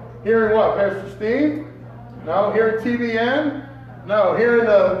on. Hearing what? Pastor Steve? No. Hearing TBN? No. Hearing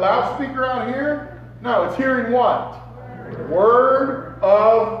the loudspeaker out here? No. It's hearing what? Word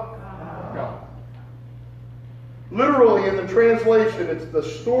of God. Literally in the translation, it's the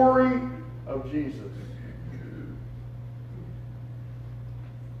story of Jesus.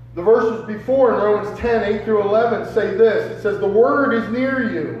 The verses before in Romans 10:8-11 say this. It says, the word is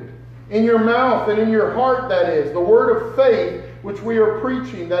near you, in your mouth and in your heart, that is, the word of faith which we are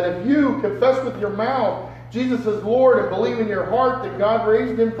preaching, that if you confess with your mouth Jesus is Lord and believe in your heart that God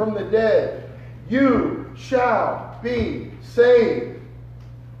raised him from the dead, you shall be saved.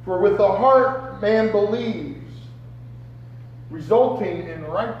 For with the heart man believes, resulting in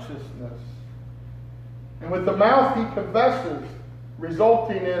righteousness, and with the mouth he confesses,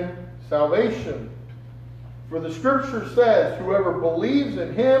 resulting in salvation. For the scripture says, whoever believes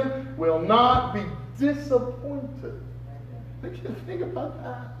in him will not be disappointed. Think about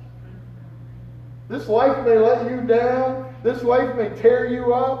that. This life may let you down. This life may tear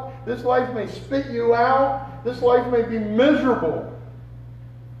you up. This life may spit you out. This life may be miserable.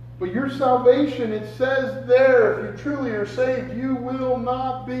 But your salvation, it says there, if you truly are saved, you will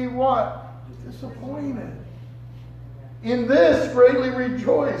not be what? Disappointed. In this greatly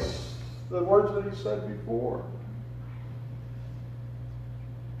rejoice. The words that he said before.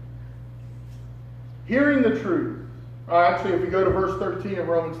 Hearing the truth. Actually, if you go to verse 13 of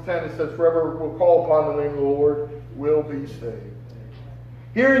Romans 10, it says, whoever will call upon the name of the Lord will be saved.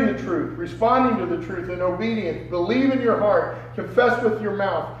 Hearing the truth, responding to the truth in obedience, believe in your heart, confess with your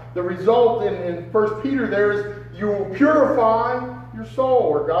mouth. The result in 1 Peter there is you will purify your soul,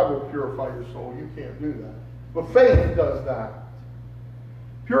 or God will purify your soul. You can't do that. But faith does that.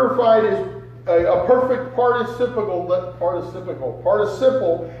 Purified is a perfect participle that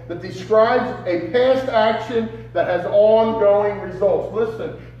describes a past action that has ongoing results.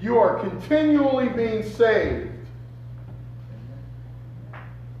 Listen, you are continually being saved.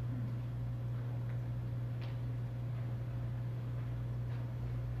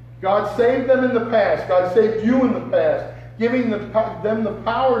 God saved them in the past. God saved you in the past, giving them the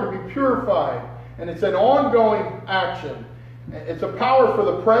power to be purified. And it's an ongoing action. It's a power for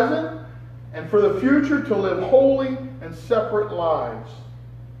the present and for the future to live holy and separate lives.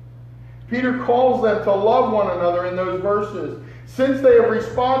 Peter calls them to love one another in those verses, since they have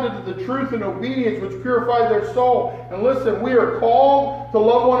responded to the truth and obedience which purified their soul. And listen, we are called to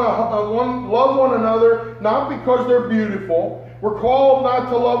love one another not because they're beautiful. We're called not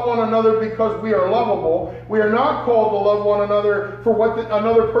to love one another because we are lovable. We are not called to love one another for what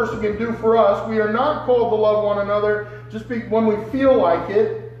another person can do for us. We are not called to love one another just when we feel like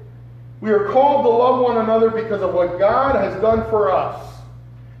it. We are called to love one another because of what God has done for us.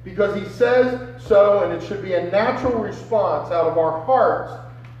 Because he says so, and it should be a natural response out of our hearts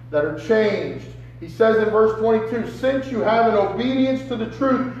that are changed. He says in verse 22, since you have in obedience to the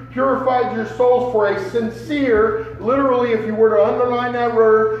truth purified your souls for a sincere, literally if you were to underline that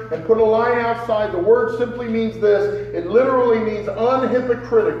word and put a line outside, the word simply means this. It literally means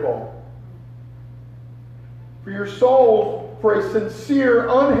unhypocritical. For your souls, for a sincere,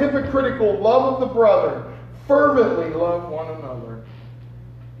 unhypocritical love of the brother, fervently love one another.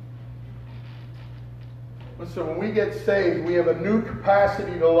 Listen, when we get saved, we have a new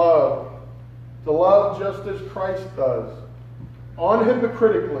capacity to love. To love just as Christ does.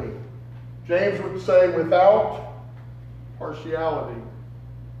 Unhypocritically. James would say without partiality.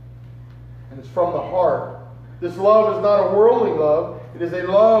 And it's from the heart. This love is not a worldly love. It is a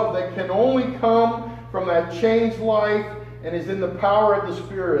love that can only come from that changed life and is in the power of the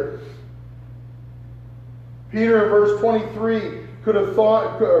Spirit. Peter in verse 23 could have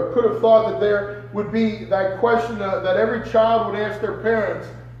thought that there would be that question that every child would ask their parents.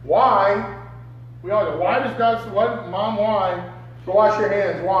 Why? We all go, why does God say, Mom, why? Go wash your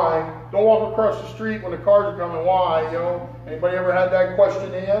hands, why? Don't walk across the street when the cars are coming, why? You know, anybody ever had that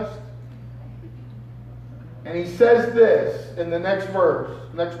question asked? And he says this in the next verse,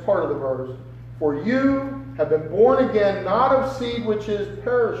 next part of the verse. For you have been born again, not of seed which is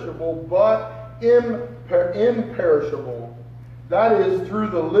perishable, but imperishable. That is through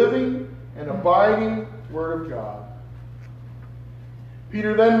the living and abiding Word of God.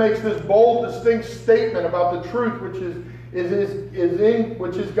 Peter then makes this bold, distinct statement about the truth, which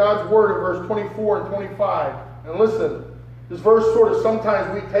is God's Word in verse 24 and 25. And listen, this verse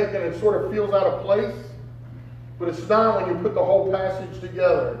sometimes we take and it sort of feels out of place. But it's not when you put the whole passage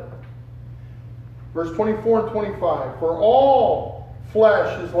together. Verse 24 and 25. For all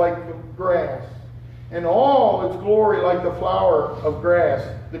flesh is like the grass, and all its glory like the flower of grass.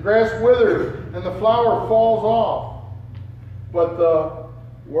 The grass withers, and the flower falls off. But the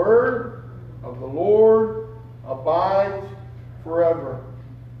word of the Lord abides forever.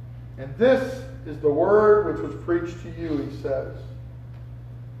 And this is the word which was preached to you, he says.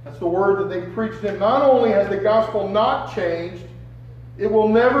 That's the word that they preached him. Not only has the gospel not changed, it will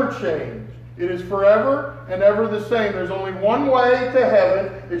never change. It is forever and ever the same. There's only one way to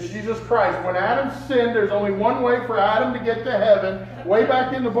heaven. It's Jesus Christ. When Adam sinned, there's only one way for Adam to get to heaven, way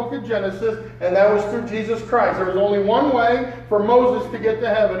back in the book of Genesis, and that was through Jesus Christ. There was only one way for Moses to get to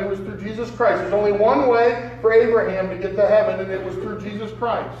heaven. It was through Jesus Christ. There's only one way for Abraham to get to heaven, and it was through Jesus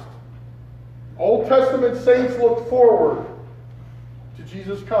Christ. Old Testament saints looked forward to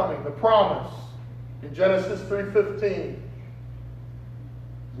Jesus coming, the promise in Genesis 3:15.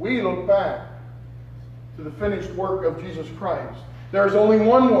 We look back to the finished work of Jesus Christ. There is only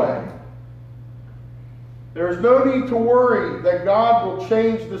one way. There is no need to worry that God will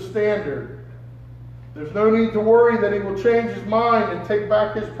change the standard. There's no need to worry that he will change his mind and take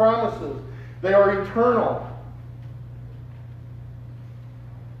back his promises. They are eternal.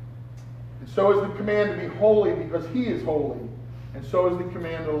 And so is the command to be holy because he is holy. And so is the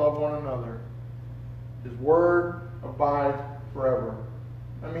command to love one another. His word abides forever.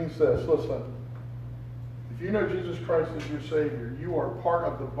 That means this, listen. If you know Jesus Christ as your Savior, you are part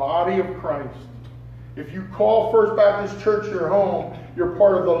of the body of Christ. If you call First Baptist Church your home, you're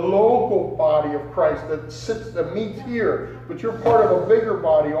part of the local body of Christ that meets here. But you're part of a bigger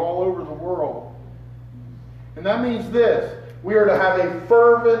body all over the world. And that means this. We are to have a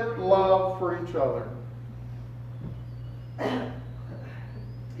fervent love for each other.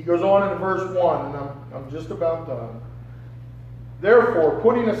 He goes on in verse 1, and I'm just about done. Therefore,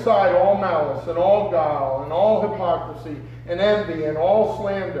 putting aside all malice and all guile and all hypocrisy and envy and all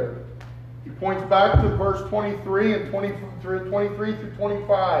slander. He points back to verse 23 and 23 through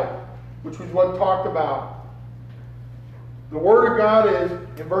 25, which was what talked about. The Word of God is,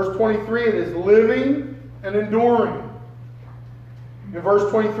 in verse 23, it is living and enduring. In verse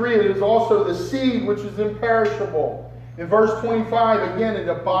 23, it is also the seed which is imperishable. In verse 25, again, it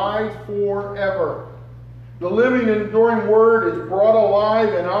abides forever. The living and enduring Word is brought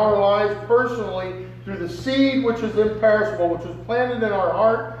alive in our lives personally through the seed which is imperishable, which was planted in our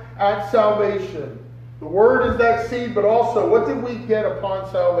heart at salvation. The Word is that seed, but also, what did we get upon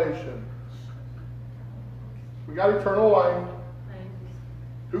salvation? We got eternal life.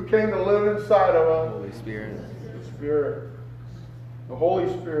 Who came to live inside of us? Holy Spirit. The Spirit. The Holy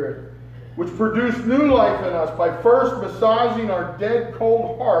Spirit, which produced new life in us by first massaging our dead,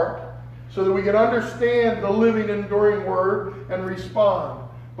 cold heart so that we can understand the living, enduring Word and respond,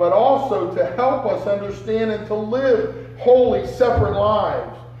 but also to help us understand and to live holy, separate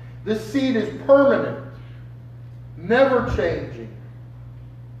lives. This seed is permanent, never changing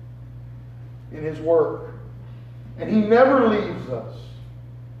in His work. And He never leaves us.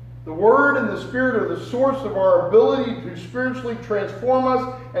 The Word and the Spirit are the source of our ability to spiritually transform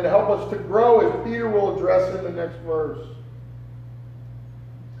us and help us to grow, as Peter will address in the next verse.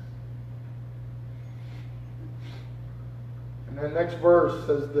 And the next verse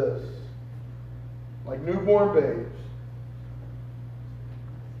says this: like newborn babes,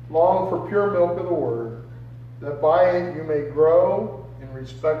 long for pure milk of the Word, that by it you may grow in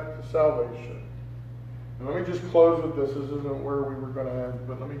respect to salvation. And let me just close with this. This isn't where we were going to end,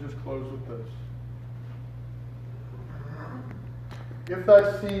 but let me just close with this. If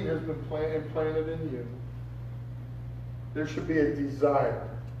that seed has been implanted in you, there should be a desire.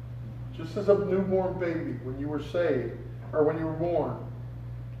 Just as a newborn baby, when you were saved, or when you were born.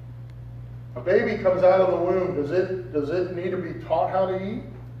 A baby comes out of the womb. Does it need to be taught how to eat?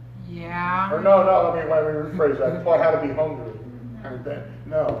 Yeah. Or no, let me rephrase that. Taught how to be hungry.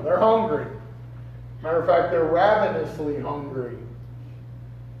 No, they're hungry. Matter of fact, they're ravenously hungry.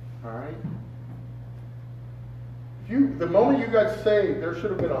 All right? The moment you got saved, there should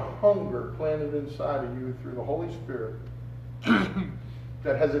have been a hunger planted inside of you through the Holy Spirit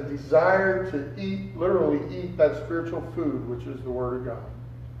that has a desire to eat, literally eat that spiritual food, which is the Word of God.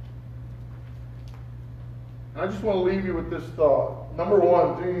 And I just want to leave you with this thought. Number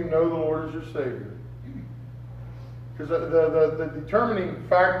one, do you know the Lord as your Savior? Because the determining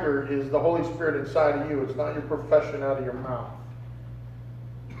factor is the Holy Spirit inside of you. It's not your profession out of your mouth.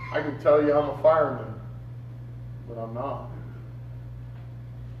 I can tell you I'm a fireman, but I'm not.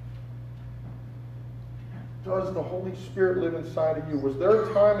 Does the Holy Spirit live inside of you? Was there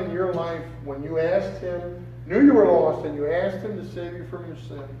a time in your life when you asked Him, knew you were lost, and you asked Him to save you from your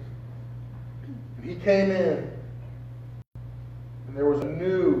sins. And He came in, and there was a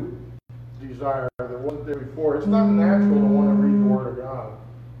new desire that wasn't there before. It's not natural to want to read the Word of God.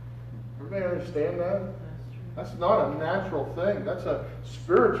 Everybody understand that? That's not a natural thing. That's a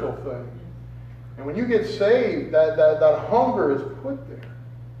spiritual thing. And when you get saved, that hunger is put there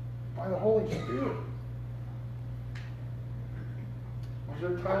by the Holy Spirit. Was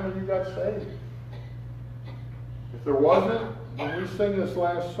there a time when you got saved? If there wasn't, when we sing this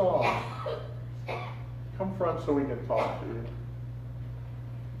last song, come front so we can talk to you.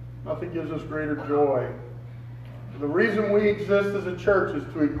 Nothing gives us greater joy. The reason we exist as a church is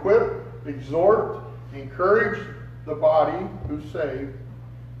to equip, exhort, encourage the body who's saved,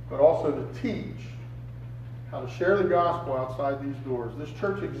 but also to teach how to share the gospel outside these doors. This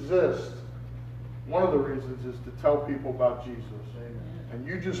church exists. One of the reasons is to tell people about Jesus. Amen. And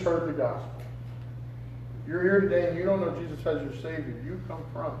you just heard the gospel. If you're here today and you don't know Jesus as your Savior, you come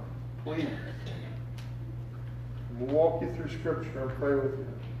front, please. And we'll walk you through Scripture and pray with you.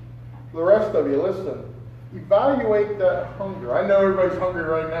 For the rest of you, listen. Evaluate that hunger. I know everybody's hungry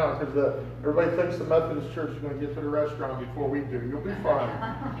right now because everybody thinks the Methodist Church is going to get to the restaurant before we do. You'll be fine.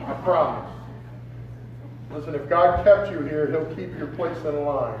 I promise. Listen, if God kept you here, He'll keep your place in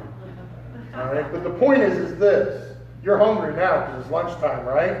line. All right? But the point is this. You're hungry now because it's lunchtime,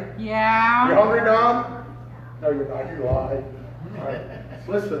 right? Yeah. You hungry, Don? No, you're not. You lied. All right.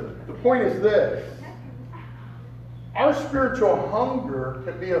 Listen, the point is this. Our spiritual hunger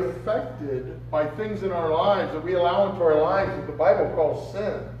can be affected by things in our lives that we allow into our lives that the Bible calls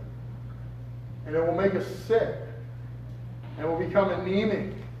sin. And it will make us sick. And we'll become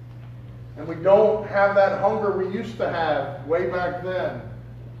anemic. And we don't have that hunger we used to have way back then.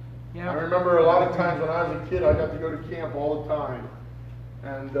 Yep. I remember a lot of times when I was a kid, I got to go to camp all the time.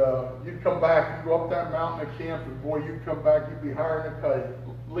 And you'd come back, you'd go up that mountain at camp, and boy, you'd come back, you'd be higher than a kite,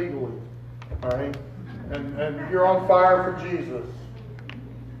 legally. All right? And you're on fire for Jesus.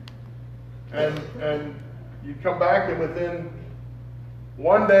 And you'd come back, and within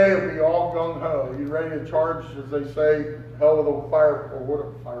one day, it'd be all gung-ho. You're ready to charge, as they say, hell with a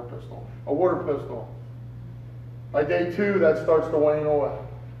water pistol. By day 2, that starts to wane away.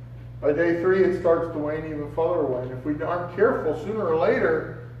 By day 3, it starts to wane even further away. And if we aren't careful, sooner or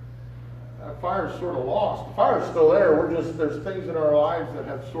later, that fire's sort of lost. The fire's still there. There's things in our lives that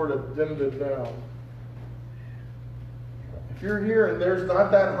have sort of dimmed it down. If you're here and there's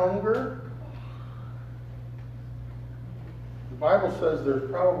not that hunger, the Bible says there's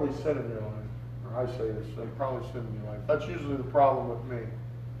probably sin in your life. Or I say there's probably sin in your life. That's usually the problem with me.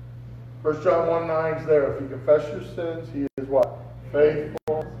 1 John 1:9 is there. If you confess your sins, He is what?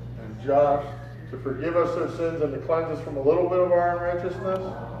 Faithful and just to forgive us our sins and to cleanse us from a little bit of our unrighteousness,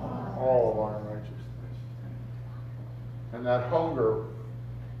 all of our unrighteousness. And that hunger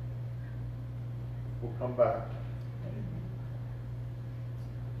will come back.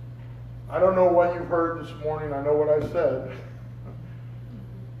 I don't know what you've heard this morning. I know what I said.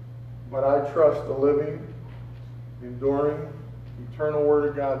 But I trust the living, enduring, eternal Word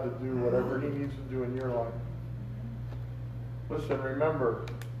of God to do whatever He needs to do in your life. Listen, remember,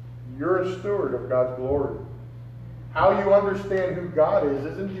 you're a steward of God's glory. How you understand who God is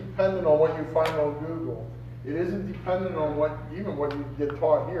isn't dependent on what you find on Google. It isn't dependent on what you get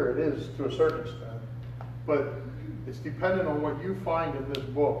taught here. It is to a certain extent. But it's dependent on what you find in this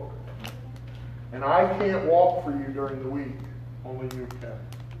book. And I can't walk for you during the week. Only you can.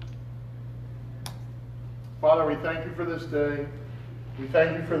 Father, we thank you for this day. We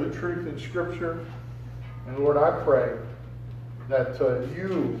thank you for the truth in Scripture. And Lord, I pray that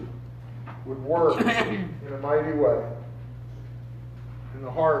you would work in a mighty way in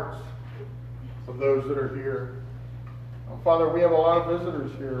the hearts of those that are here. Father, we have a lot of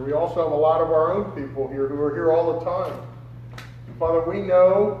visitors here. We also have a lot of our own people here who are here all the time. And Father, we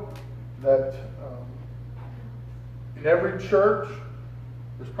know that in every church,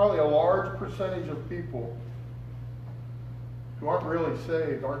 there's probably a large percentage of people who aren't really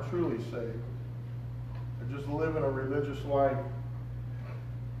saved, aren't truly saved. They're just living a religious life.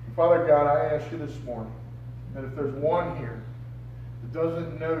 And Father God, I ask you this morning that if there's one here that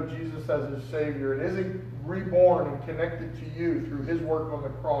doesn't know Jesus as his Savior and isn't reborn and connected to you through his work on the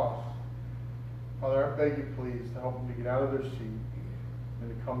cross, Father, I beg you please to help them to get out of their seat and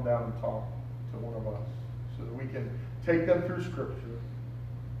to come down and talk to one of us so that we can take them through Scripture,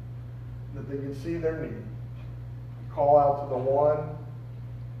 that they can see their need, call out to the one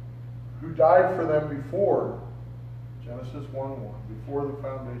who died for them before Genesis 1:1, before the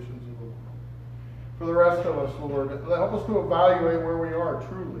foundations of the world. For the rest of us, Lord, help us to evaluate where we are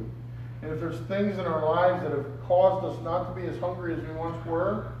truly. And if there's things in our lives that have caused us not to be as hungry as we once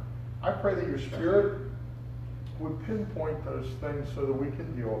were, I pray that your Spirit would pinpoint those things so that we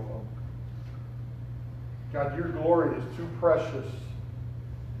can deal with them. God, your glory is too precious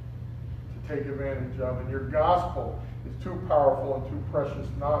to take advantage of, and your gospel is too powerful and too precious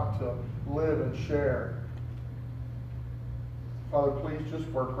not to live and share. Father, please just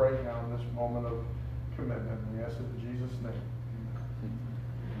work right now in this moment of commitment. We ask it in Jesus' name.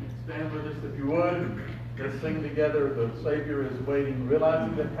 Stand with us if you would. Let's sing together, The Savior is Waiting.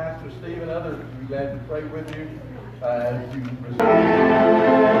 Realizing that Pastor Steve and others will be glad to pray with you as you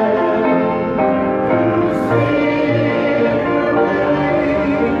receive.